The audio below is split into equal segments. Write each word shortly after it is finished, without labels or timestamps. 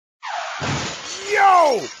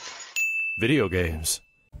Yo! Video games.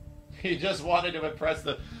 He just wanted to impress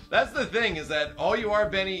the... That's the thing, is that all you are,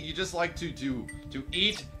 Benny, you just like to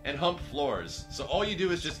eat and hump floors. So all you do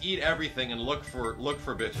is just eat everything and look for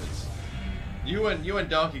bitches. You and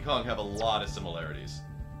Donkey Kong have a lot of similarities.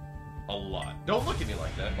 A lot. Don't look at me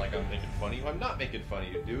like that, like I'm making fun of you. I'm not making fun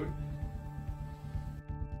of you, dude.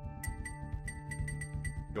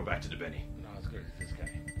 Go back to the Benny. No, it's good. It's this guy.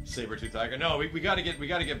 Saber-tooth tiger. No, we gotta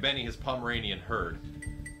get Benny his Pomeranian herd.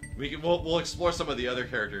 We'll explore some of the other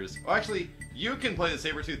characters. Well, actually, you can play the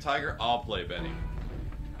saber-tooth tiger. I'll play Benny.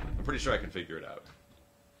 I'm pretty sure I can figure it out.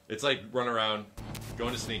 It's like run around, go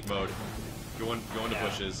into sneak mode, go into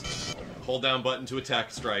bushes, hold down button to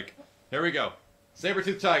attack, strike. Here we go.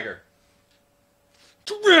 Saber-tooth tiger.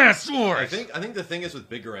 I think the thing is with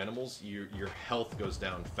bigger animals, your health goes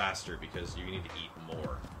down faster because you need to eat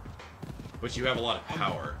more. But you have a lot of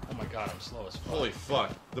power. Oh my god, I'm slow as fuck. Holy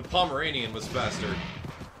fuck. The Pomeranian was faster.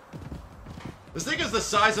 This thing is the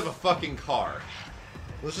size of a fucking car.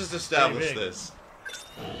 Let's just establish this.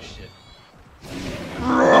 Oh shit.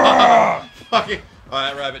 Fucking... Oh,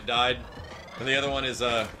 that rabbit died. And the other one is,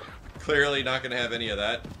 clearly not gonna have any of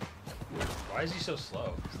that. Why is he so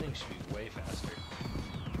slow? This thing should be way faster.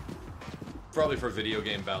 Probably for video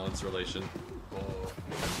game balance relation. Oh.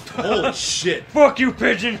 Holy shit! Fuck you,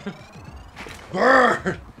 pigeon!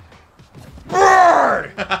 Bird!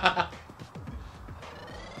 Bird!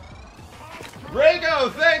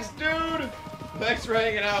 Rago, thanks, dude! Thanks for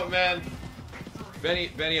hanging out, man.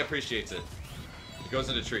 Benny appreciates it. He goes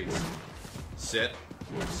into treats. Sit.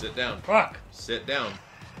 Sit down. Fuck! Sit down.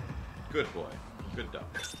 Good boy. Good dog.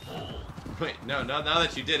 Wait, no, now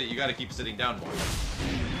that you did it, you gotta keep sitting down more.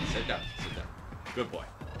 Sit down. Sit down. Good boy.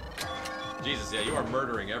 Jesus, yeah, you are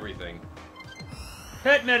murdering everything.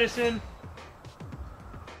 Pet medicine!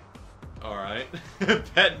 Alright.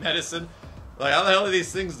 Pet medicine? Like, how the hell do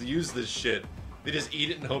these things use this shit? They just eat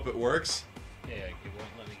it and hope it works? Yeah, it won't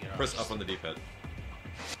let me get off. Press up on the D-pad.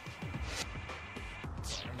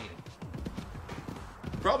 I don't need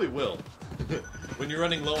it. Probably will. When you're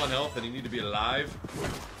running low on health and you need to be alive.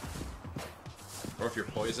 Or if you're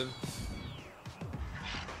poisoned.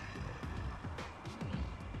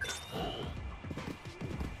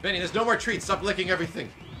 Benny, there's no more treats. Stop licking everything.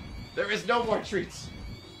 There is no more treats.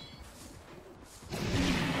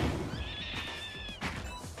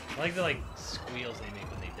 I like the, squeals they make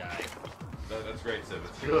when they die. That's great, Sim.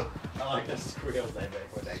 I like the squeals they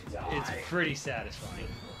make when they die. It's pretty satisfying.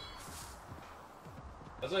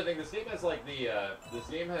 That's what I think. This game has, like, the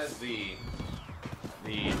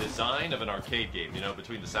design of an arcade game, you know,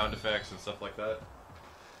 between the sound effects and stuff like that.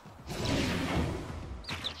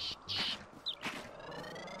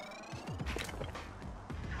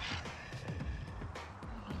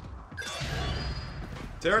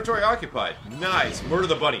 Territory occupied. Nice. Murder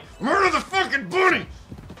the bunny. Murder the fucking bunny!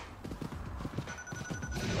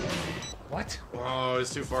 What? Oh,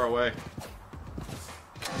 it's too far away.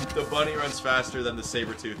 The bunny runs faster than the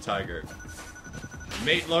saber-toothed tiger.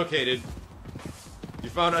 Mate located. You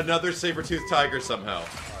found another saber-toothed tiger somehow.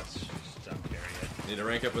 Oh, it's just don't carry it. Need to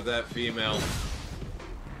rank up with that female.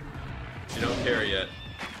 She don't care yet.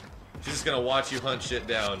 She's just gonna watch you hunt shit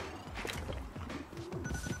down.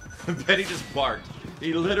 Benny just barked.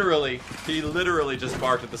 He literally just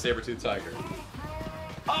barked at the saber-toothed tiger.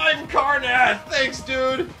 I'm Karnath! Thanks,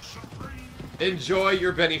 dude! Enjoy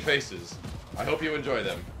your Benny faces. I hope you enjoy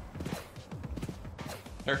them.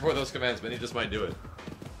 Careful with those commands, Benny just might do it.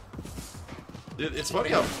 Dude, it's funny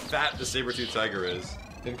how fat the saber-toothed tiger is,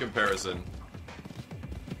 in comparison.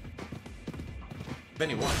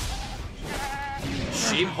 Benny, what?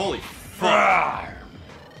 Sheep? Holy fuck.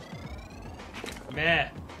 Meh.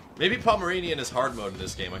 Maybe Pomeranian is hard mode in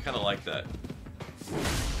this game. I kind of like that.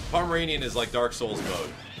 Pomeranian is like Dark Souls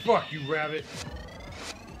mode. Fuck you, rabbit.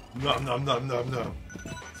 Nom nom nom nom nom.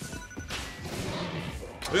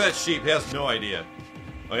 Look at that sheep. He has no idea.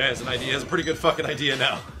 Oh yeah, he has an idea. He has a pretty good fucking idea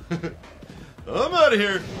now. I'm out of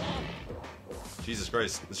here. Jesus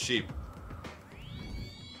Christ, the sheep.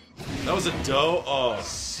 That was a doe? Oh.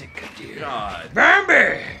 Sick of deer. God.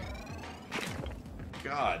 Bambi!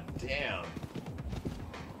 God damn.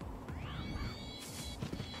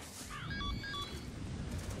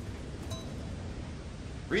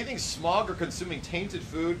 Breathing smog or consuming tainted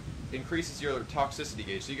food increases your toxicity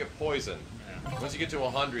gauge, so you get poison. Yeah. Once you get to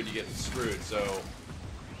 100, you get screwed, so...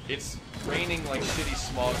 It's raining like shitty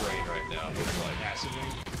smog rain right now. Looks like. Acid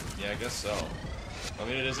rain? Yeah, I guess so. I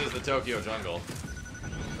mean, this is the Tokyo jungle.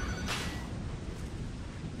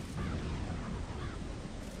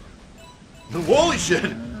 Holy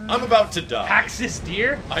shit! I'm about to die. Axis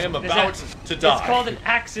deer? I am about to die. It's called an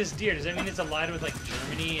Axis deer. Does that mean it's allied with like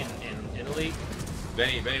Germany and Italy?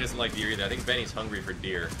 Benny doesn't like deer either. I think Benny's hungry for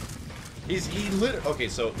deer. Okay,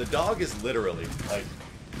 so the dog is literally like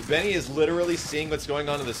Benny is literally seeing what's going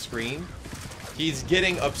on the screen. He's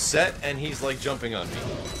getting upset and he's like jumping on me.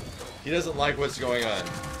 He doesn't like what's going on.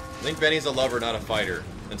 I think Benny's a lover, not a fighter.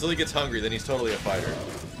 Until he gets hungry, then he's totally a fighter.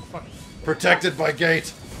 Fuck. Protected by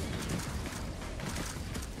gate.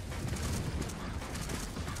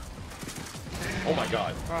 Oh my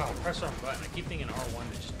god. Oh, press the wrong button. I keep thinking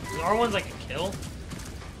R1 is R1's like a kill?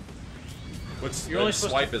 What's You're only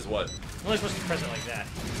supposed swipe is what? You're only supposed to press it like that.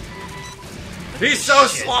 He's so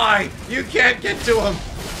Shit. sly! You can't get to him!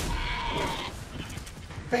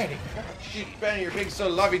 Benny, Benny, you're being so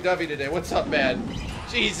lovey-dovey today. What's up, man?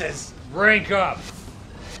 Jesus! Rank up!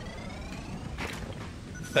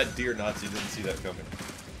 That deer Nazi didn't see that coming.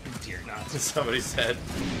 Dear Nazi. Somebody said.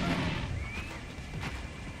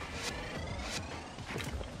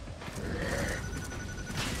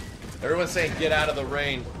 Everyone's saying get out of the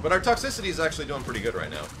rain, but our toxicity is actually doing pretty good right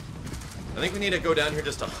now. I think we need to go down here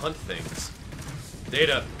just to hunt things.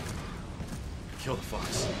 Data. Kill the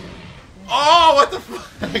fox. Oh, what the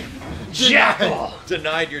fuck? Jackal!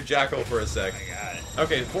 Denied your jackal for a sec. I got it.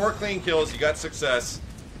 Okay, 4 clean kills. You got success.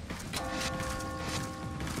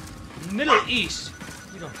 Middle East.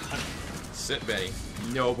 We don't hunt. Sit, Benny.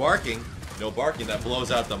 No barking. No barking. That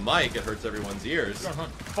blows out the mic. It hurts everyone's ears. We don't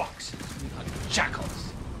hunt foxes. We hunt jackals.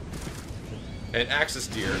 And Axis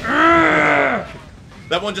deer.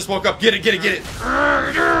 That one just woke up. Get it, get it, get it.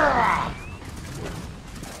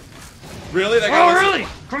 Really? That guy Oh, was... really?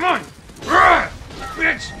 Come on!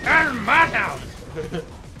 Bitch, out of my house!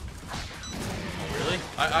 Really?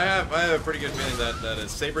 I have a pretty good feeling that a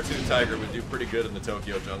saber-toothed tiger would do pretty good in the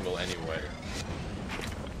Tokyo jungle anyway.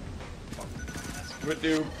 Would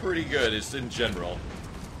do pretty good, just in general.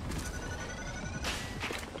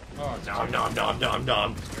 Oh, Nom nom nom nom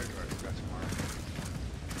nom.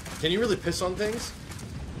 Can you really piss on things?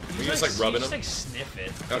 Are you just like rubbing them? them? Just like sniff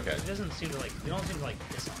it. Okay. It doesn't seem to like. They don't seem to like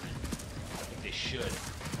piss on it. Like they should.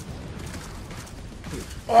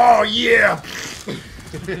 Oh yeah!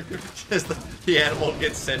 Just the animal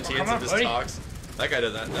gets sentience Come on, and just buddy. talks. That guy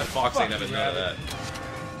does that. That fox Fuck ain't having you, none of that. rabbit.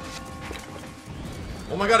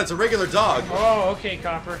 Oh my god, it's a regular dog. Oh, okay,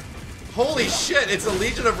 Copper. Holy shit, it's a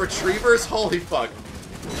legion of retrievers? Holy fuck.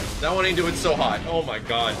 That one ain't doing so hot. Oh my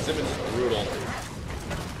god, Simmons is brutal.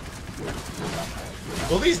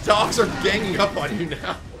 Well, these dogs are ganging up on you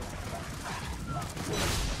now.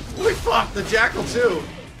 Holy fuck, the jackal too.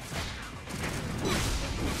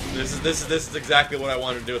 This is exactly what I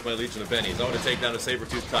wanted to do with my Legion of Bennies. I want to take down a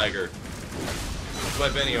saber-toothed tiger. It's my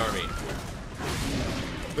Benny army.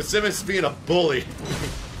 But Simmons is being a bully.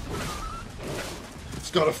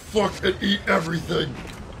 It's gotta fuck and eat everything.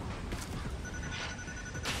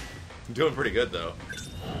 I'm doing pretty good though.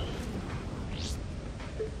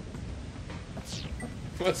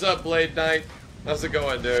 What's up, Blade Knight? How's it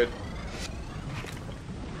going, dude?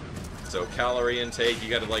 So calorie intake, you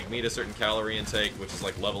gotta like meet a certain calorie intake, which is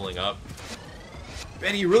like leveling up.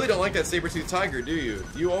 Benny, you really don't like that saber-toothed tiger, do you?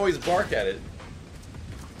 You always bark at it.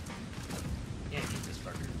 Can't eat this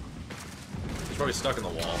fucker. It's probably stuck in the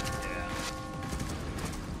wall. Yeah.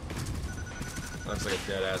 Looks like a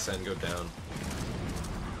dead ass end go down.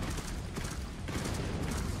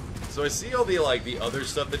 So I see all the like the other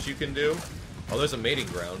stuff that you can do. Oh, there's a mating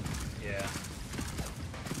ground. Yeah.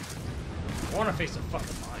 I want to face a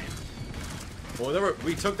fucking lion. Well,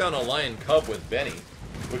 we took down a lion cub with Benny,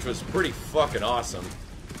 which was pretty fucking awesome.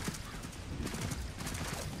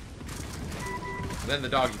 Then the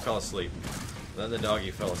doggy fell asleep. Then the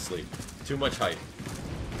doggy fell asleep. Too much hype.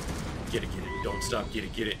 Get it, get it. Don't stop, get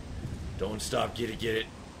it, get it. Don't stop, get it, get it.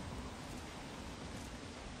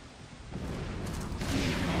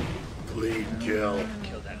 Clean kill.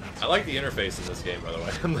 Kill that Nazi. I like the interface in this game, by the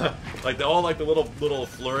way. Like the little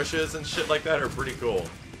flourishes and shit like that are pretty cool.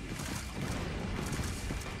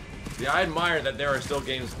 Yeah, I admire that there are still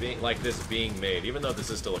games like this being made, even though this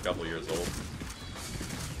is still a couple years old.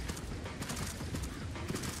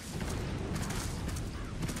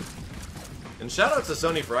 And shout out to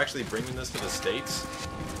Sony for actually bringing this to the States.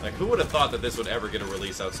 Like, who would have thought that this would ever get a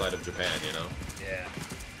release outside of Japan, you know? Yeah.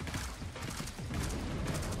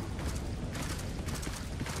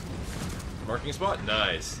 Marking spot?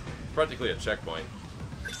 Nice. Practically a checkpoint.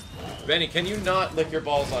 Benny, can you not lick your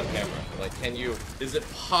balls on camera? Like, can you... Is it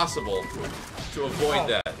possible to avoid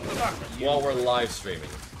that while we're live streaming?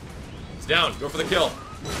 It's down. Go for the kill.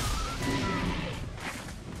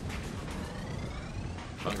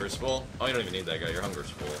 Hunger's full. Oh, you don't even need that guy. Your hunger's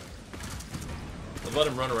full. let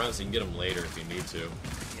him run around so you can get him later if you need to.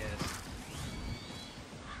 Yes.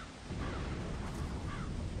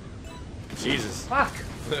 Jesus. Fuck!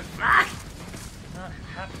 Fuck! Not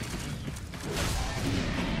happening.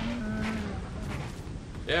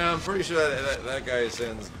 Yeah, I'm pretty sure that guy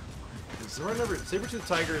sends. So I remember saber-toothed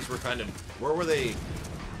tigers were kind of. Where were they?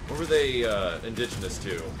 Where were they indigenous to?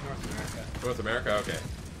 North America. North America. Okay.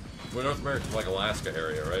 Well, North America's like Alaska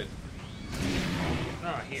area, right?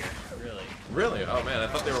 Not here, really. Really? Oh man, I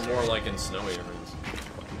thought they were more like in snowy areas.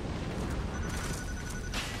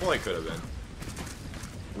 Well, they could have been.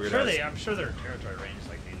 Weird. I'm sure their territory ranges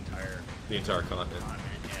like the entire continent.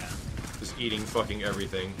 Yeah. Just eating fucking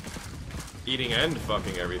everything. Eating and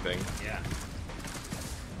fucking everything. Yeah.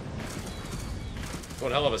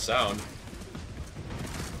 What a hell of a sound.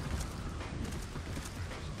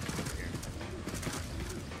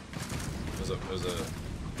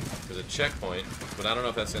 There's a checkpoint, but I don't know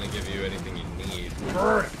if that's going to give you anything you need.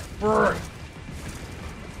 Burn! Burn!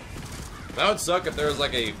 That would suck if there was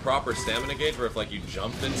like a proper stamina gauge where if like you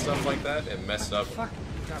jumped and stuff like that and messed up. Fuck,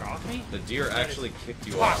 you got off me? The deer That actually kicked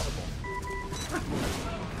you possible.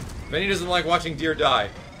 off. Benny doesn't like watching deer die.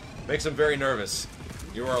 Makes him very nervous.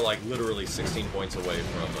 You are like literally 16 points away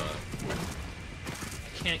from.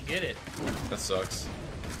 I can't get it. That sucks.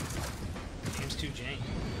 Game's too jank.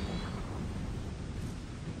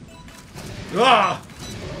 Ah!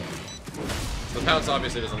 The pounce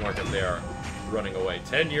obviously doesn't work if they are running away.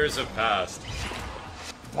 10 years have passed.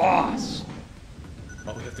 Boss!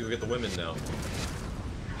 Oh, we have to go get the women now.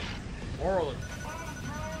 Moral.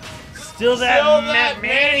 Still that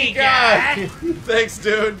Manny guy! Thanks,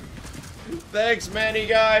 dude. Thanks, Manny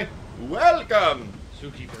guy. Welcome.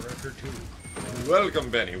 Zookeeper record 2. Welcome,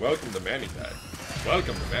 Benny. Welcome to Manny guy.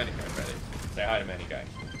 Welcome to Manny guy, Benny. Say hi to Manny guy.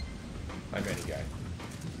 Hi, Manny guy.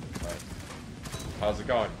 Hi. How's it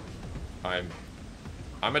going?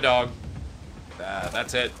 I'm a dog.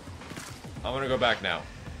 That's it. I'm gonna go back now.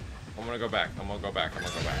 I'm gonna go back. A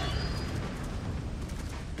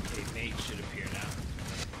mate should appear now.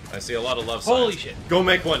 I see a lot of love signs. Holy shit. Go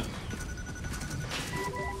make one.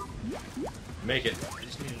 Make it. I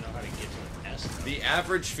just need to know how to get to the nest. Though. The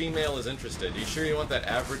average female is interested. Are you sure you want that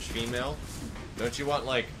average female? Don't you want,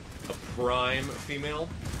 like, a prime female?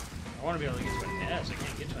 I want to be able to get to a nest. I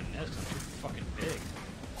can't get to a nest. I'm too fucking big.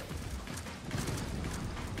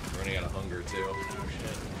 I'm running out of hunger, too. Oh,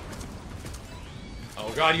 shit.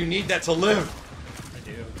 Oh, God, you need that to live! I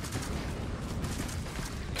do.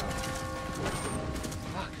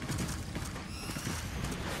 Fuck.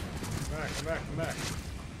 Come back.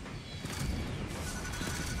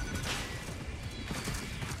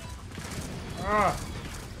 Ah!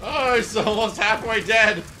 Oh, it's almost halfway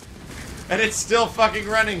dead! And it's still fucking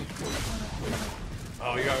running!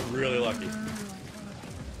 Oh, you got really lucky.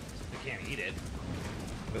 I can't eat it.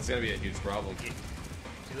 That's gonna be a huge problem. See,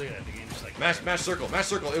 look at that. The game just like... Mash circle.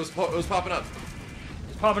 It was popping up.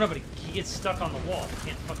 It's popping up, but he gets stuck on the wall. He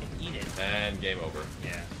can't fucking eat it. And game over.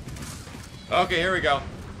 Yeah. Okay, here we go.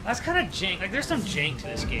 That's kind of jank. Like, there's some jank to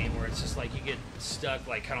this game where it's just like you get stuck,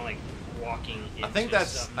 like, kind of like walking into I think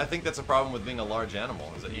that's something. a problem with being a large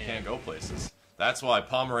animal, is that you can't go places. That's why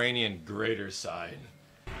Pomeranian greater sign.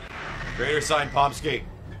 Greater sign Pomsky.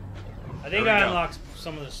 I think I unlocked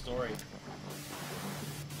some of the story.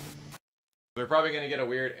 We're probably gonna get a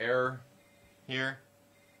weird error here.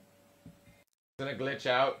 It's gonna glitch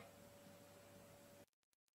out.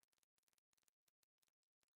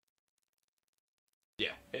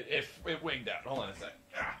 Yeah, it wigged out. Hold on a sec.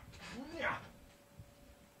 Yeah.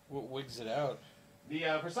 What wigs it out?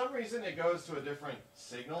 For some reason it goes to a different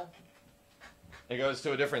signal. It goes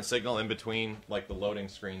to a different signal in between, like, the loading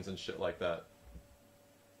screens and shit like that.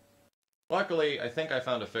 Luckily, I think I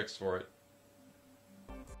found a fix for it.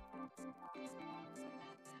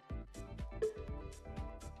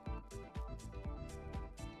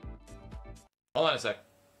 Hold on a sec.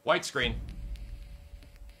 White screen.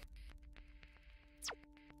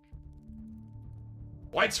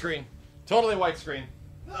 White screen. Totally white screen.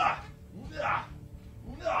 Ah! Ah!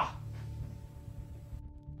 Ah!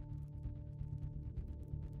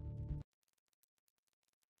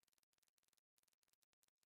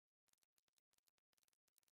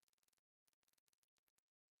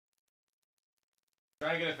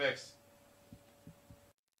 Trying to get it fixed.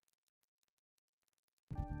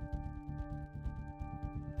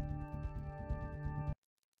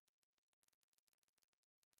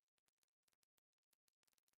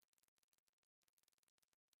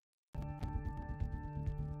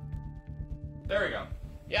 There we go.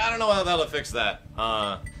 Yeah, I don't know how that'll fix that.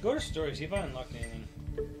 Go to story, see if I unlocked anything.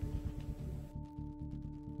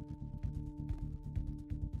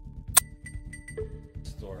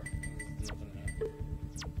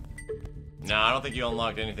 No, I don't think you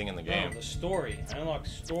unlocked anything in the game. No, the story. I unlocked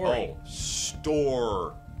story. Oh,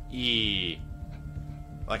 store. E.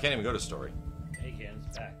 Well, I can't even go to story. Hey, Ken,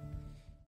 it's back.